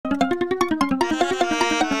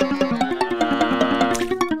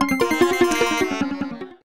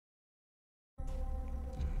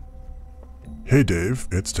Hey Dave,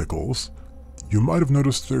 it's Tickles. You might have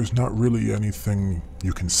noticed there's not really anything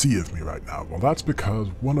you can see of me right now. Well, that's because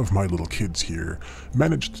one of my little kids here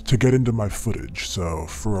managed to get into my footage, so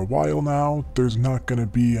for a while now, there's not gonna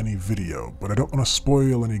be any video, but I don't want to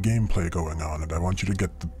spoil any gameplay going on, and I want you to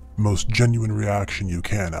get the most genuine reaction you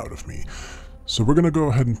can out of me. So we're gonna go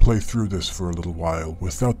ahead and play through this for a little while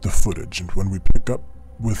without the footage, and when we pick up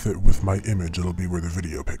with it with my image, it'll be where the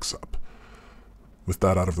video picks up. With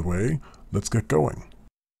that out of the way, let's get going.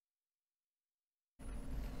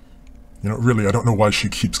 You know, really, I don't know why she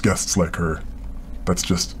keeps guests like her. That's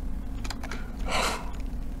just...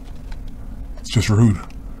 it's just rude.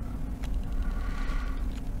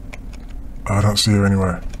 I don't see her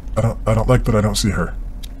anywhere. I don't like that I don't see her.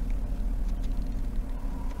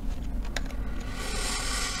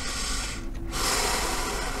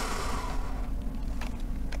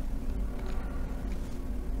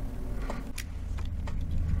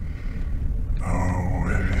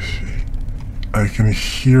 I can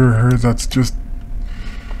hear her, that's just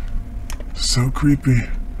so creepy.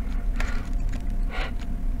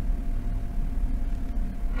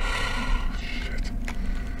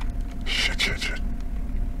 Shit.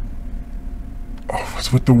 Oh,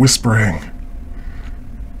 what's with the whispering?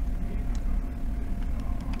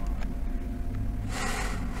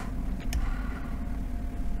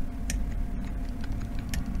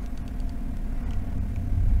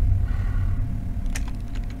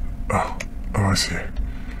 Oh, I see her.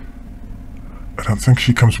 I don't think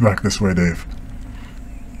she comes back this way, Dave.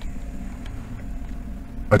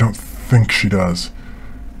 I don't think she does.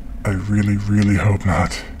 I really hope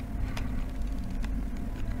not.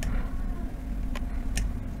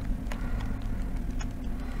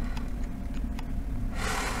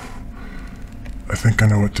 I think I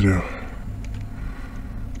know what to do.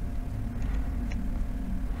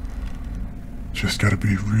 Just gotta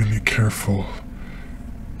be really careful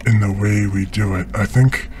in the way we do it. I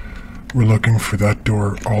think we're looking for that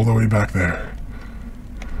door all the way back there.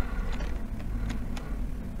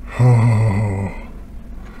 Oh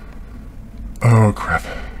crap.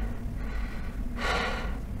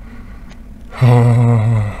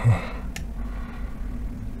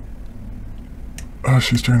 Oh,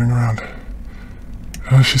 she's turning around.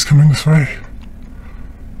 Oh, she's coming this way.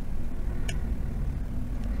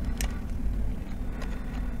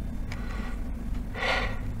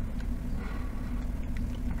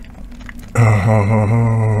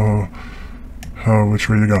 Oh, which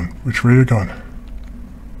way are you going? Which way are you going?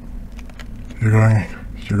 You're going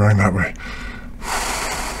that way.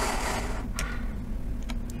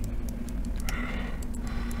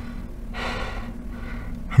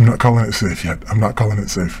 I'm not calling it safe yet. I'm not calling it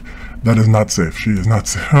safe. That is not safe. She is not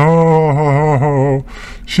safe. Oh,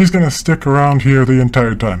 she's gonna stick around here the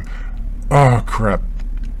entire time. Oh, crap.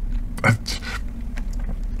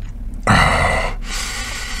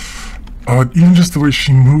 Oh, even just the way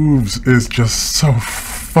she moves is just so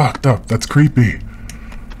fucked up. That's creepy.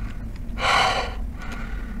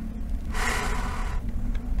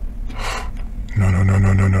 No.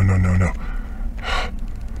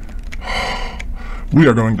 We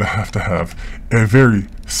are going to have a very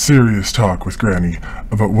serious talk with Granny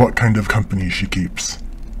about what kind of company she keeps.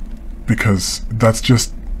 Because that's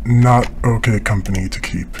just not okay company to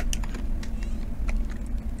keep.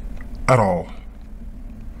 At all.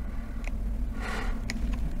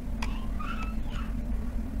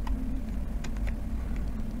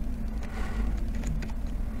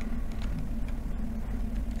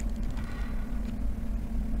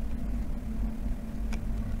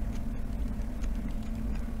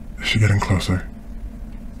 Is she getting closer?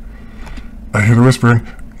 I hear the whispering.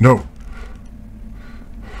 No.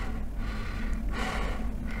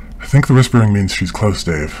 I think the whispering means she's close,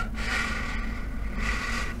 Dave.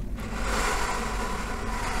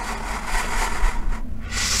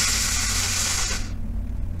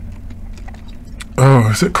 Oh,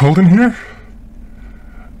 is it cold in here?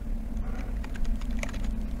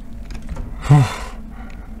 Oh,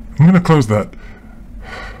 I'm gonna close that.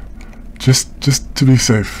 Just to be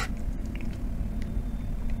safe.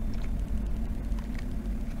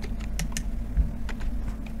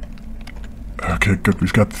 Okay, good,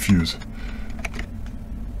 we've got the fuse.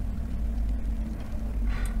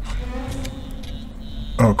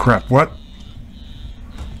 Oh crap, what?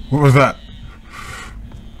 What was that?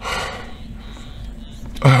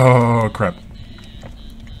 Oh crap.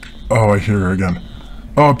 Oh, I hear her again.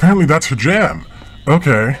 Oh, apparently that's her jam.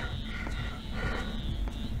 Okay.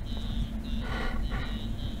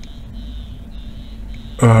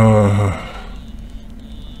 Oh, no.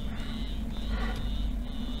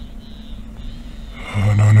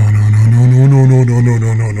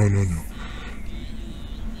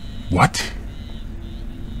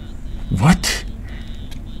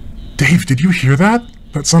 Dave, did you hear that?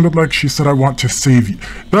 That sounded like she said, I want to save you.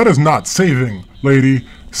 That is not saving, lady.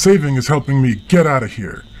 Saving is helping me get out of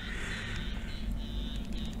here.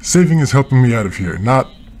 Saving is helping me out of here,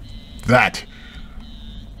 not that.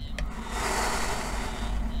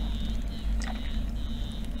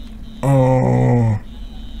 Oh.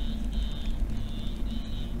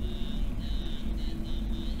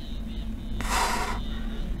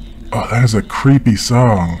 Oh, that is a creepy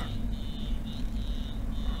song.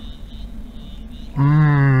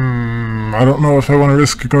 I don't know if I want to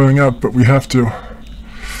risk going up, but we have to.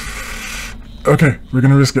 Okay, we're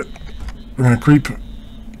gonna risk it. We're gonna creep.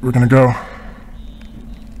 We're gonna go.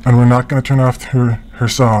 And we're not gonna turn off her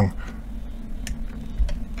song.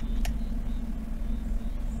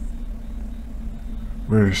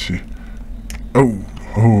 Where is she?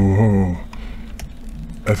 Oh.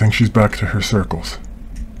 I think she's back to her circles.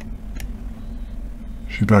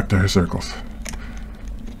 She's back to her circles.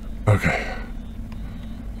 Okay.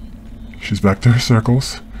 She's back to her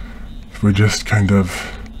circles. If we just kind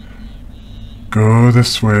of go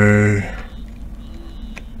this way.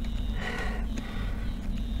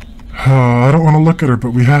 Oh, I don't want to look at her,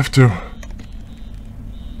 but we have to.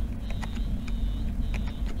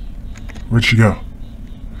 Where'd she go?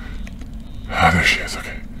 Ah, there she is,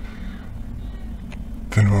 okay.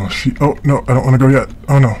 Then will she... Oh, no, I don't want to go yet.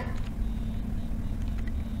 Oh, no.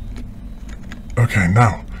 Okay,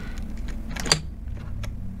 now.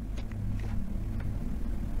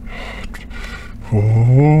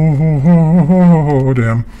 Oh,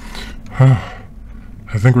 damn.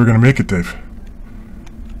 I think we're gonna make it, Dave.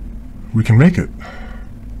 We can make it.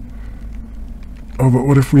 Oh, but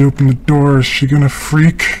what if we open the door? Is she gonna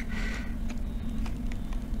freak?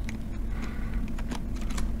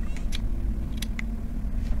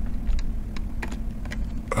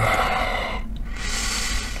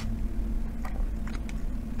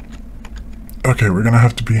 Okay, we're gonna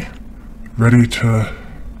have to be ready to...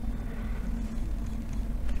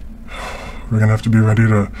 We're gonna have to be ready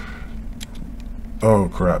to... Oh,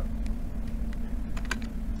 crap.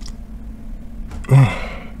 Ugh.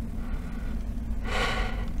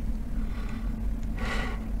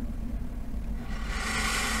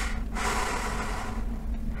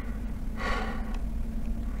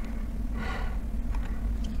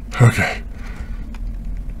 Okay.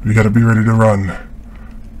 We gotta be ready to run.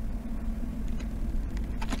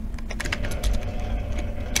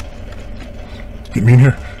 Get me in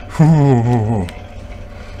here. Ooh.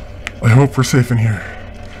 I hope we're safe in here.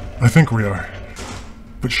 I think we are.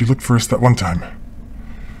 But she looked for us that one time.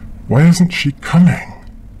 Why isn't she coming?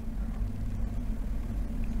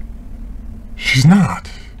 She's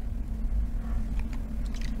not.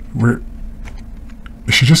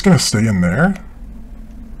 Is she just gonna stay in there?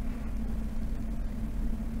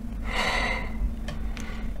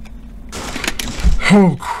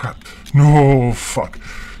 Oh, crap. No, fuck.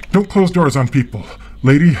 Don't close doors on people.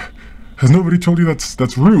 Lady, has nobody told you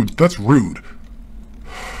that's rude? That's rude.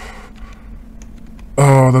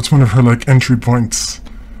 Oh, that's one of her, like, entry points.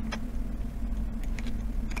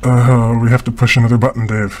 We have to push another button,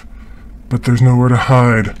 Dave. But there's nowhere to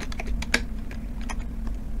hide.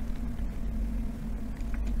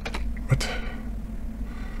 What?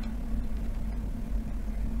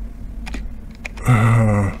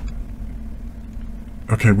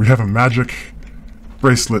 Okay, we have a magic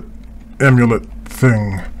bracelet, amulet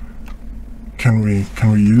thing. Can we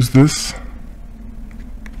use this?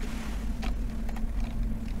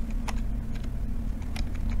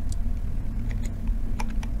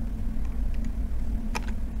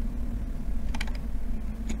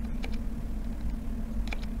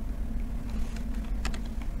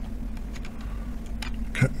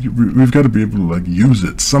 We've got to be able to, like, use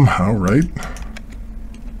it somehow, right?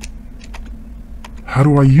 How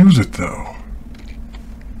do I use it, though?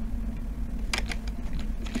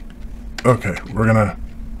 Okay, we're gonna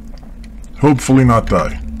hopefully not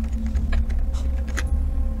die.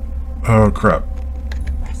 Oh, crap.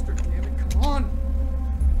 Master, damn it, come on!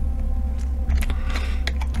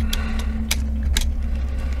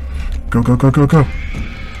 Go, go, go, go, go.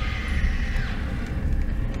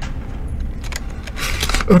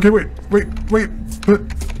 Okay, wait. But...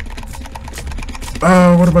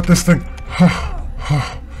 what about this thing?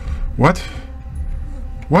 What?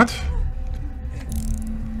 What?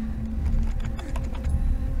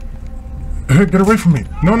 Hey, get away from me.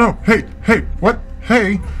 No. Hey, what?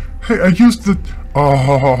 Hey, I used the...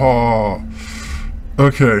 Oh.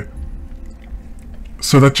 Okay.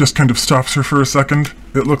 So that just kind of stops her for a second,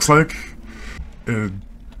 it looks like. It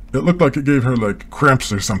looked like it gave her, like,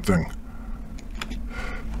 cramps or something.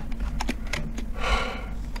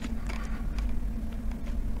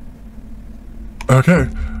 Okay,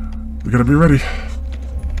 we gotta be ready.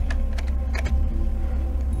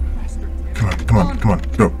 Come on, come on, come on.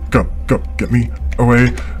 Go, go, go. Get me away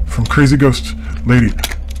from crazy ghost lady.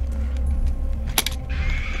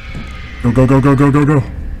 Go, go, go, go, go, go, go.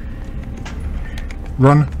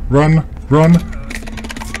 Run, run, run.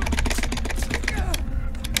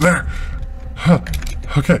 There. Huh.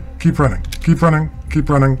 Okay, keep running, keep running, keep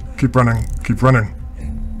running, keep running, keep running.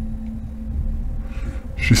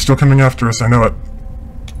 She's still coming after us, I know it.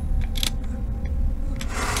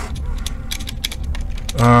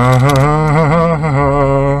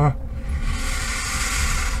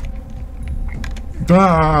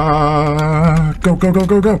 Go, go, go,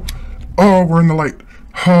 go, go. Oh, we're in the light.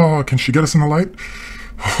 Oh, can she get us in the light?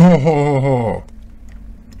 Oh.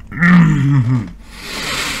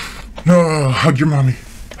 Oh, hug your mommy.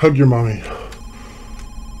 Hug your mommy.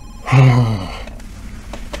 Oh.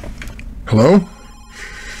 Hello?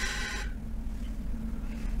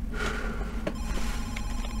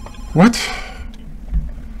 What?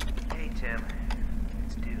 Hey, Tim.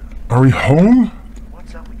 It's Dude. Are we home?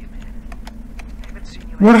 What's up with you, man? I haven't seen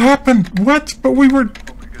you in What happened? What? But we were...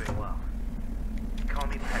 Hope you're doing well. Call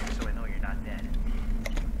me back so I know you're not dead.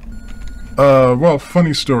 Well,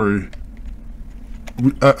 funny story.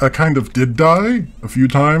 I kind of did die a few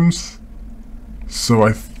times, so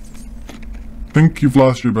I think you've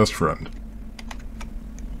lost your best friend.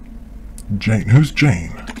 Jane. Who's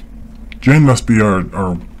Jane? Jane must be our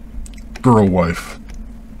girl wife.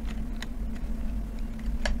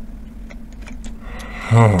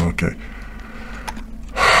 Oh, okay.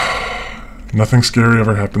 Nothing scary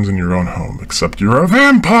ever happens in your own home, except you're a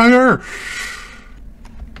vampire!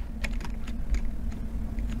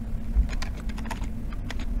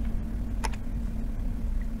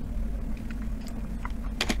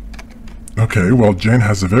 Okay, well, Jane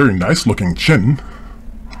has a very nice-looking chin.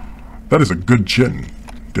 That is a good chin,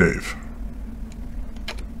 Dave.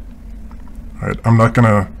 Alright, I'm not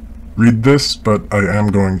gonna read this, but I am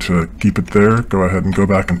going to keep it there. Go ahead and go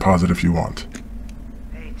back and pause it if you want.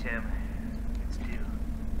 Hey, Tim. It's Dude.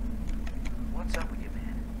 What's up with you,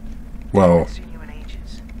 man? Well, I haven't seen you in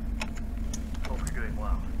ages. Hope you're doing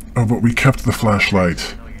well. oh, but we kept the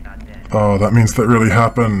flashlight. I know you're not dead. Oh, that means that really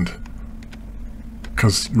happened.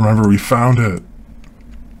 'Cause, remember, we found it.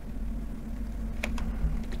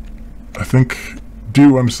 I think...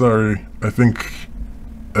 I'm sorry. I think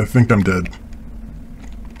I'm dead.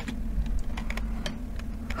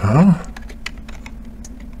 Huh?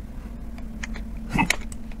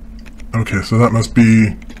 Okay, so that must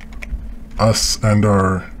be us and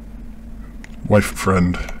our wife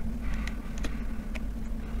friend.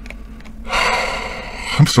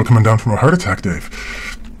 I'm still coming down from a heart attack, Dave.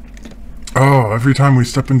 Oh, every time we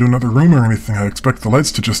step into another room or anything, I expect the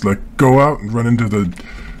lights to just, like, go out and run into the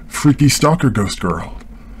freaky stalker ghost girl.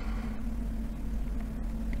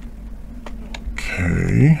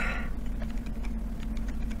 Okay.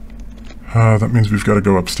 That means we've got to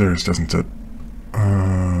go upstairs, doesn't it?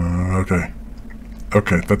 Okay.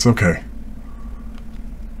 Okay, that's okay.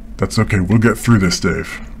 That's okay, we'll get through this,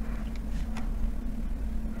 Dave.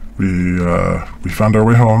 We found our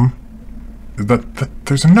way home.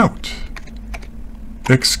 There's a note.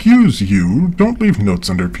 Excuse you, don't leave notes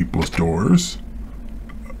under people's doors.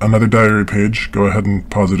 Another diary page. Go ahead and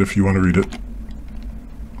pause it if you want to read it.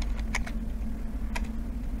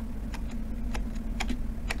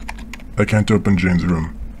 I can't open Jane's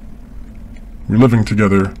room. We're living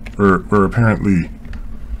together. We're apparently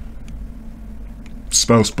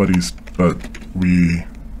spouse buddies, but we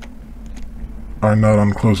are not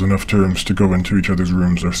on close enough terms to go into each other's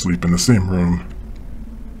rooms or sleep in the same room.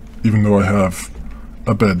 Even though I have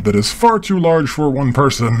a bed that is far too large for one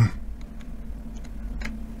person.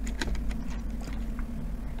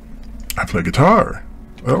 I play guitar.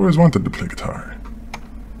 I always wanted to play guitar.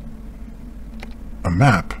 A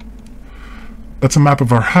map. That's a map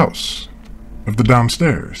of our house. Of the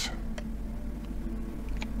downstairs.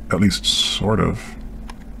 At least, sort of.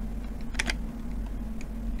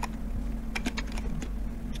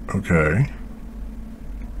 Okay.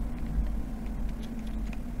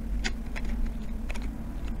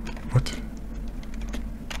 What?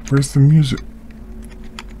 Where's the music?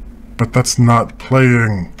 But that's not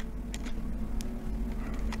playing.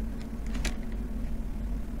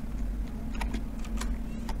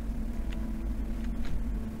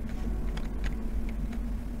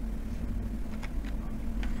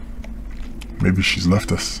 Maybe she's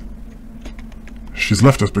left us. She's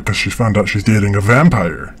left us because she found out she's dating a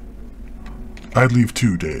vampire. I'd leave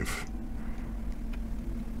too, Dave.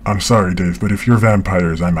 I'm sorry, Dave, but if you're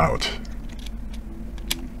vampires, I'm out.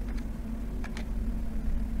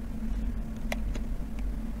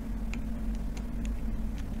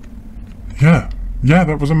 Yeah,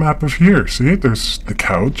 that was a map of here. See? There's the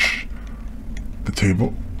couch. The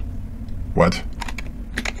table. What?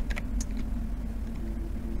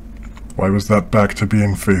 Why was that back to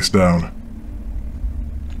being face down?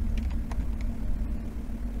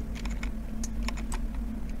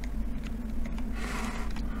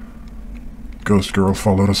 Ghost girl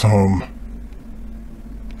followed us home.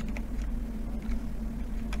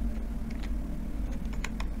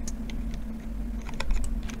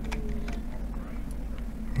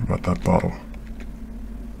 What about that bottle?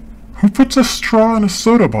 Who puts a straw in a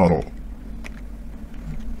soda bottle?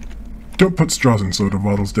 Don't put straws in soda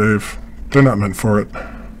bottles, Dave. They're not meant for it.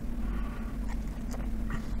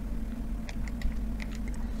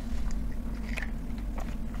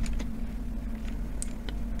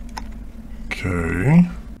 Okay.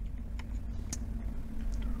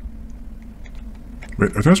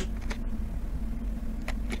 Wait, are those...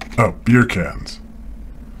 Oh, beer cans.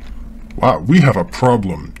 Wow, we have a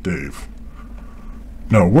problem, Dave.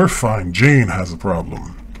 No, we're fine. Jane has a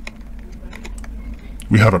problem.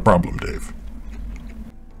 We have a problem, Dave.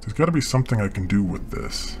 There's gotta be something I can do with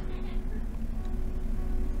this.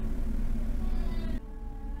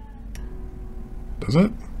 Does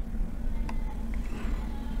it?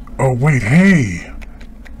 Oh, wait, hey!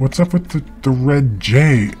 What's up with the red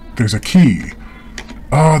J? There's a key.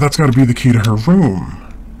 Oh, that's gotta be the key to her room.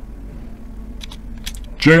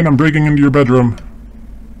 Jane, I'm breaking into your bedroom.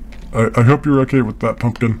 I hope you're okay with that,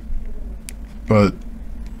 pumpkin. But,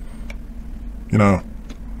 you know,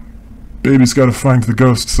 baby's gotta find the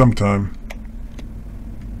ghost sometime.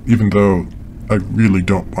 Even though I really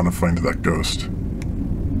don't want to find that ghost.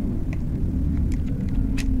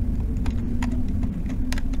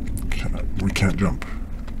 We can't jump.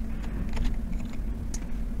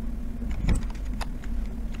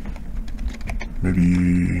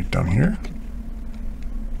 Maybe down here?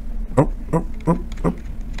 Oh, oh, oh, oh.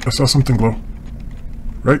 I saw something glow.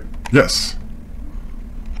 Right? Yes.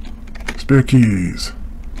 Spare keys.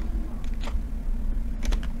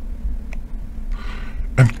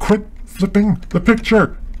 And quit flipping the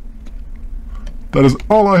picture! That is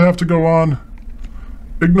all I have to go on.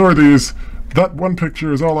 Ignore these. That one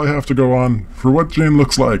picture is all I have to go on for what Jane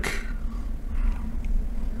looks like.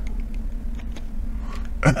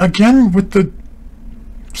 And again with the...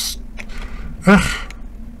 Ugh.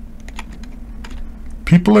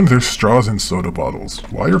 People and their straws in soda bottles.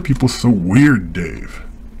 Why are people so weird, Dave?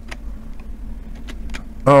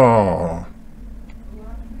 Oh.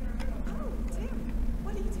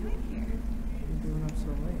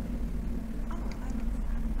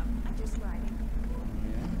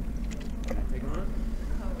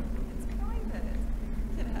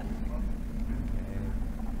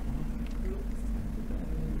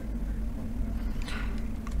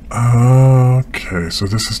 Okay, so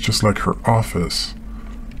this is just like her office.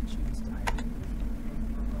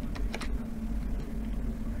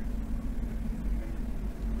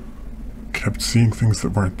 Kept seeing things that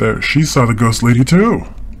weren't there. She saw the ghost lady too.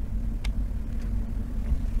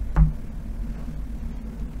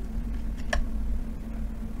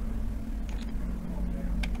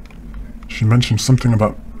 She mentioned something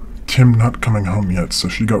about Tim not coming home yet, so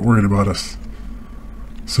she got worried about us.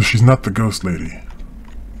 So she's not the ghost lady.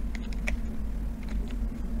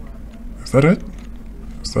 Is that it?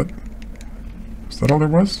 Is that all there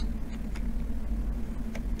was?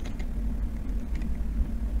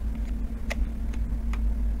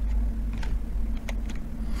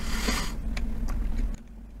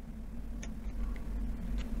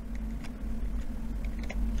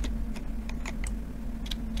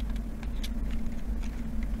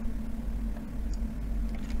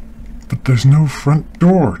 But there's no front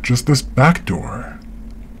door, just this back door.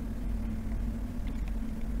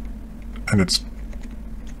 And it's...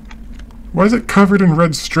 Why is it covered in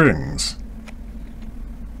red strings?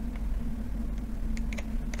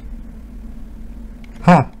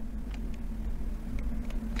 Huh.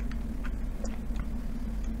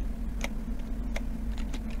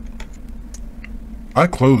 I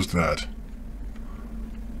closed that.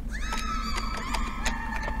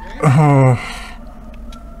 Oh.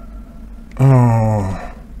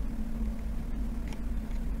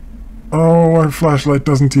 Oh, our flashlight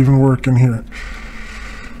doesn't even work in here.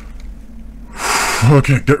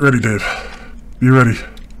 Okay, get ready, Dave. Be ready.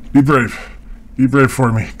 Be brave. Be brave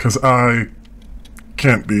for me, because I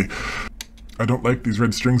can't be. I don't like these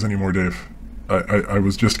red strings anymore, Dave. I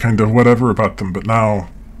was just kind of whatever about them, but now,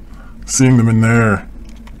 seeing them in there...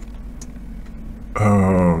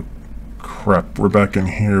 Oh, crap. We're back in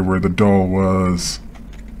here where the doll was.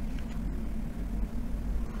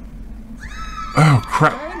 Oh,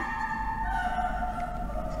 crap.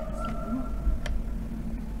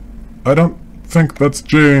 I don't think that's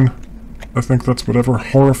Jane. I think that's whatever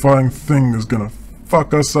horrifying thing is gonna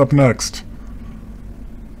fuck us up next.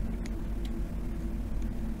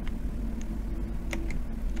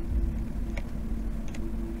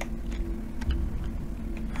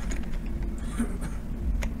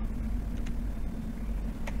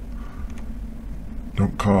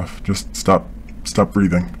 Don't cough, just stop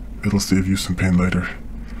breathing. It'll save you some pain later.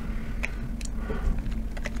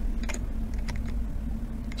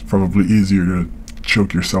 It's probably easier to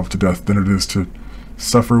choke yourself to death than it is to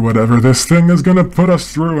suffer whatever this thing is gonna put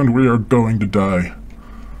us through, and we are going to die.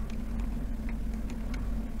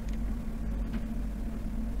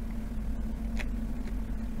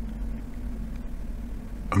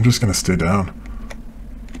 I'm just gonna stay down.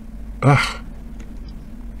 Ugh.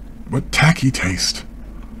 What tacky taste.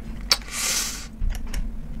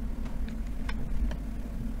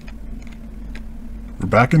 We're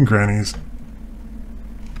back in Granny's.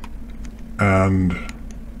 And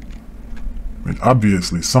I mean,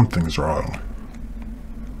 obviously something's wrong.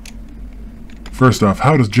 First off,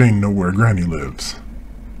 how does Jane know where Granny lives?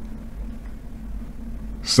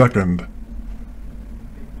 Second,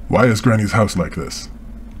 why is Granny's house like this?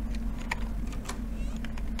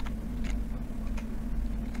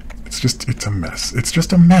 It's a mess. It's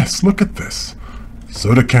just a mess. Look at this.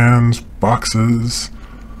 Soda cans, boxes,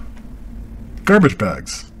 garbage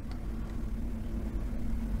bags.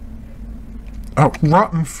 Oh,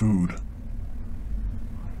 rotten food.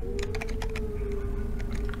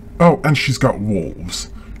 Oh, and she's got wolves.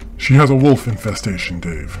 She has a wolf infestation,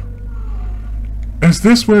 Dave. Is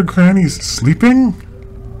this where Granny's sleeping?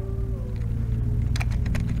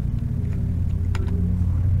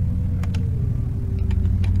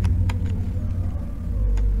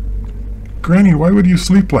 Granny, why would you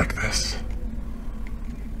sleep like this?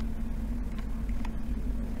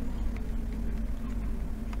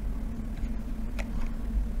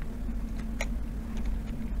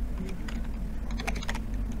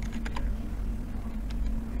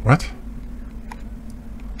 What?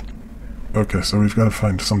 Okay, so we've got to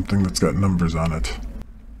find something that's got numbers on it.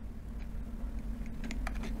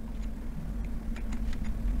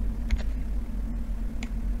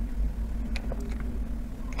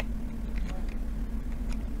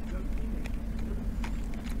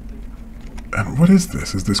 And what is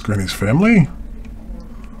this? Is this Granny's family?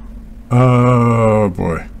 Oh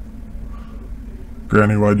boy.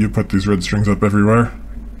 Granny, why do you put these red strings up everywhere?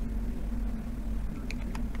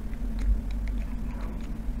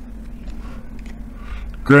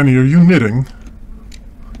 Granny, are you knitting?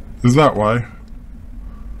 Is that why?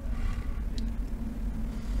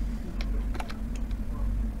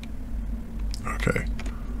 Okay.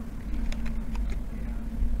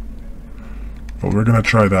 Well, we're gonna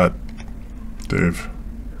try that, Dave.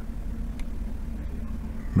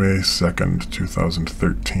 May 2nd,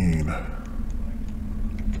 2013.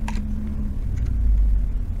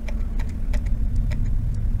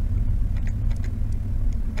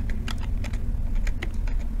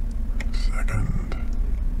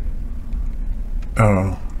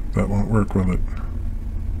 Oh, that won't work, will it?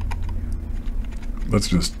 Let's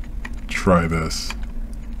just try this.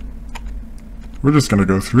 We're just gonna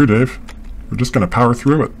go through, Dave. We're just gonna power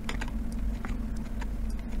through it.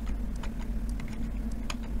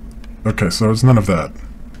 Okay, so it's none of that.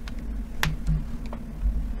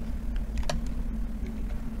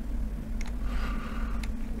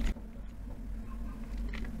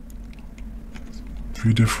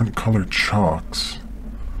 Three different color chalks.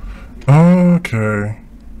 Okay.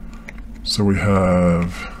 So we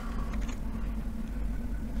have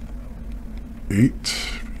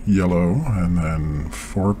 8 yellow and then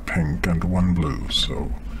 4 pink and 1 blue.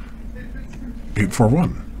 So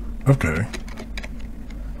 841. Okay.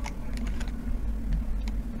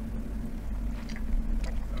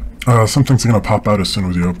 Something's gonna pop out as soon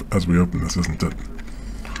as we open this, isn't it?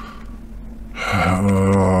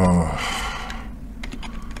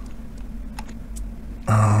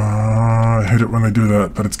 I hate it when they do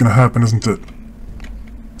that, but it's gonna happen, isn't it?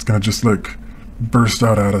 It's gonna just, like, burst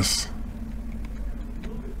out at us.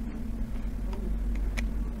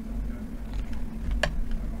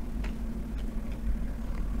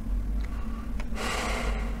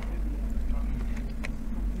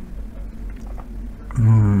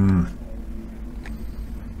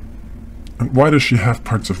 And why does she have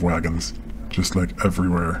parts of wagons? Just, like,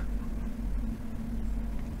 everywhere.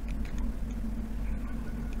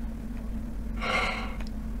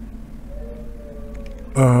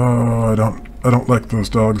 I don't like those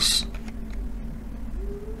dogs.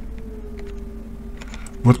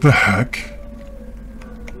 What the heck?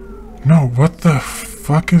 No, what the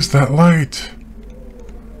fuck is that light?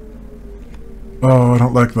 Oh, I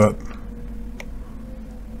don't like that.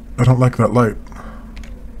 I don't like that light.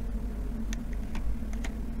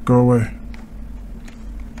 Go away.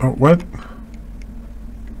 Oh, what?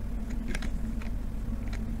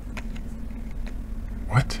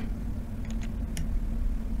 What?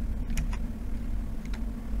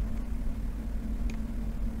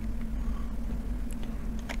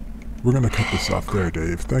 We're gonna cut this off there,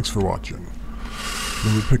 Dave. Thanks for watching.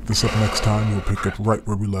 When we pick this up next time, we'll pick up right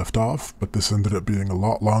where we left off, but this ended up being a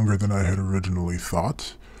lot longer than I had originally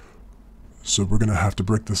thought, so we're gonna have to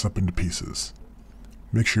break this up into pieces.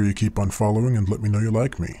 Make sure you keep on following and let me know you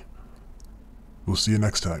like me. We'll see you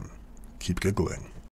next time. Keep giggling.